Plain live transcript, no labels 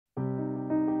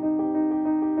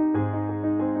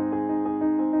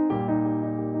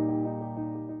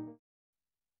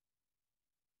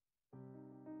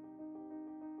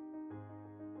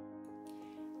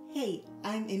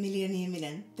I'm Emilia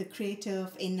Nieminen, the creator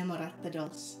of Innamoratta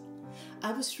dolls.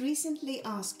 I was recently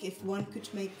asked if one could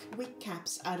make wig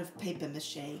caps out of paper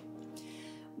mache.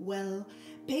 Well,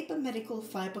 paper medical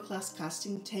fiberglass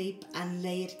casting tape and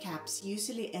layered caps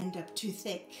usually end up too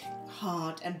thick,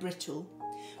 hard and brittle.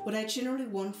 What I generally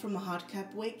want from a hard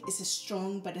cap wig is a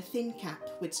strong but a thin cap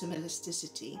with some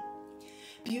elasticity.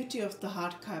 Beauty of the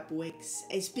hard cap wigs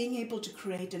is being able to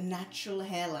create a natural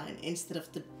hairline instead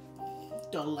of the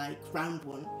doll-like round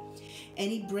one.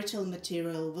 Any brittle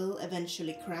material will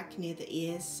eventually crack near the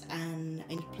ears and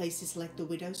in places like the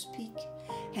widow's peak,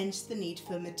 hence the need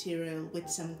for material with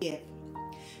some give.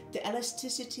 The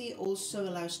elasticity also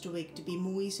allows the wig to be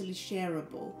more easily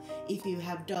shareable if you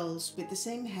have dolls with the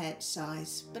same head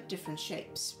size but different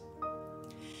shapes.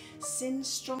 Since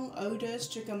strong odors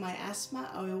trigger my asthma,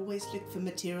 I always look for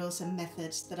materials and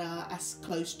methods that are as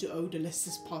close to odorless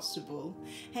as possible,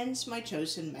 hence my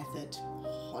chosen method,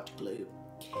 hot glue.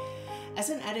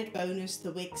 As an added bonus,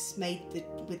 the wigs made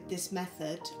with this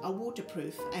method are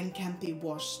waterproof and can be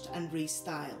washed and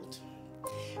restyled.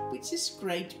 Which is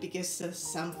great because that's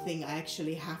something I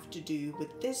actually have to do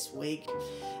with this wig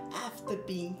after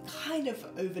being kind of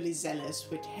overly zealous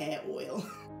with hair oil.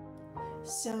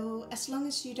 So as long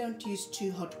as you don't use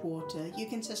too hot water, you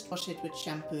can just wash it with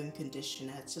shampoo and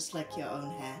conditioner, just like your own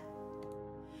hair.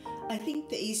 I think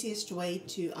the easiest way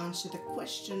to answer the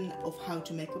question of how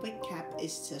to make a wig cap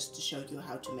is just to show you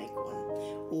how to make one,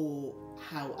 or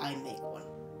how I make one.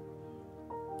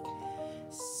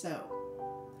 So,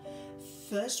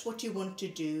 first what you want to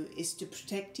do is to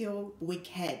protect your wig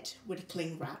head with a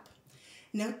cling wrap.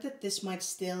 Note that this might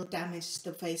still damage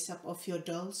the face-up of your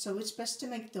doll, so it's best to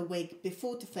make the wig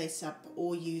before the face-up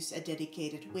or use a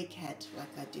dedicated wig head like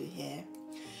I do here.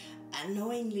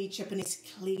 Annoyingly, Japanese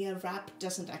clear wrap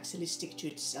doesn't actually stick to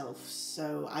itself,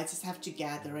 so I just have to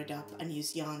gather it up and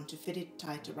use yarn to fit it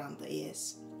tight around the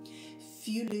ears.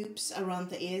 Few loops around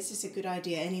the ears is a good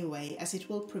idea anyway, as it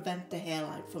will prevent the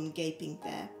hairline from gaping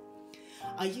there.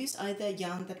 I use either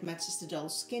yarn that matches the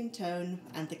doll's skin tone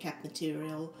and the cap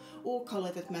material, or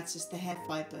color that matches the hair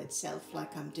fiber itself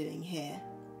like I'm doing here.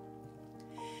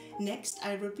 Next,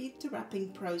 I repeat the wrapping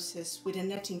process with a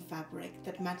netting fabric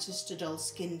that matches the doll's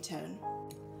skin tone.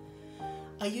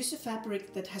 I use a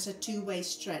fabric that has a two-way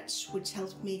stretch, which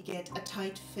helps me get a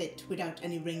tight fit without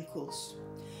any wrinkles.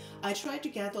 I try to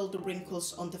get all the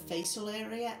wrinkles on the facial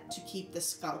area to keep the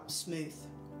scalp smooth.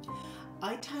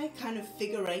 I tie kind of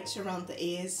figure eights around the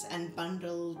ears and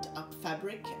bundled up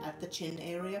fabric at the chin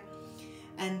area.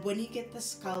 And when you get the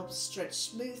scalp stretched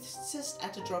smooth, just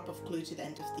add a drop of glue to the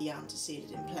end of the yarn to seal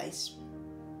it in place.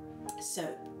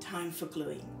 So, time for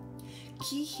gluing.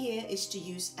 Key here is to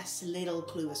use as little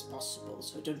glue as possible,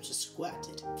 so don't just squirt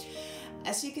it.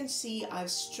 As you can see,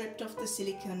 I've stripped off the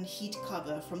silicone heat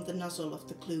cover from the nozzle of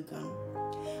the glue gun.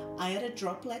 I add a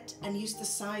droplet and use the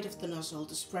side of the nozzle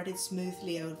to spread it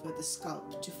smoothly over the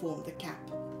scalp to form the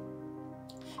cap.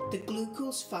 The glue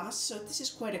cools fast, so this is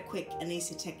quite a quick and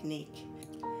easy technique.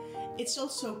 It's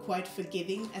also quite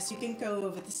forgiving, as you can go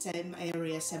over the same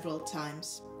area several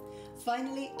times.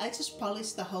 Finally, I just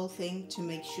polish the whole thing to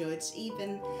make sure it's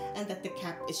even and that the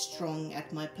cap is strong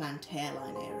at my planned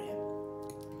hairline area.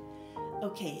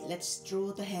 Okay, let's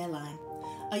draw the hairline.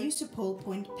 I use a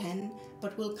ballpoint pen,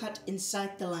 but will cut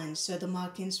inside the line so the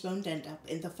markings won't end up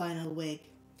in the final wig.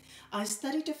 I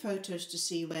studied the photos to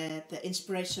see where the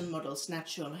inspiration model's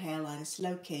natural hairline is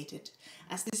located,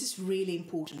 as this is really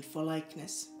important for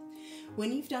likeness.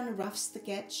 When you've done a rough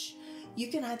sketch, you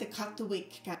can either cut the wig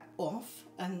cap off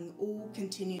or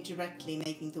continue directly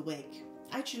making the wig.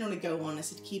 I generally go on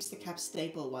as it keeps the cap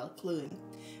stable while gluing,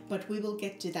 but we will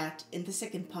get to that in the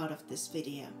second part of this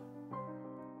video.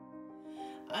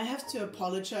 I have to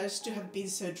apologize to have been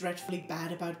so dreadfully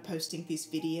bad about posting these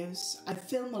videos. I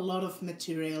film a lot of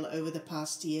material over the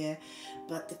past year,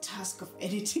 but the task of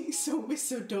editing is always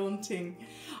so daunting.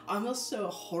 I'm also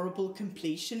a horrible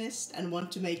completionist and want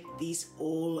to make these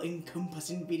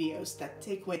all-encompassing videos that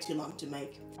take way too long to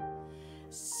make.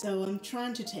 So I'm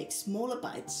trying to take smaller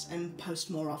bites and post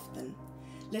more often.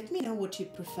 Let me know what you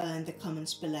prefer in the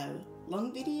comments below,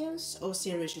 long videos or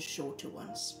series of shorter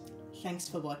ones. Thanks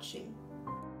for watching.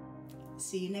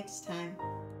 See you next time.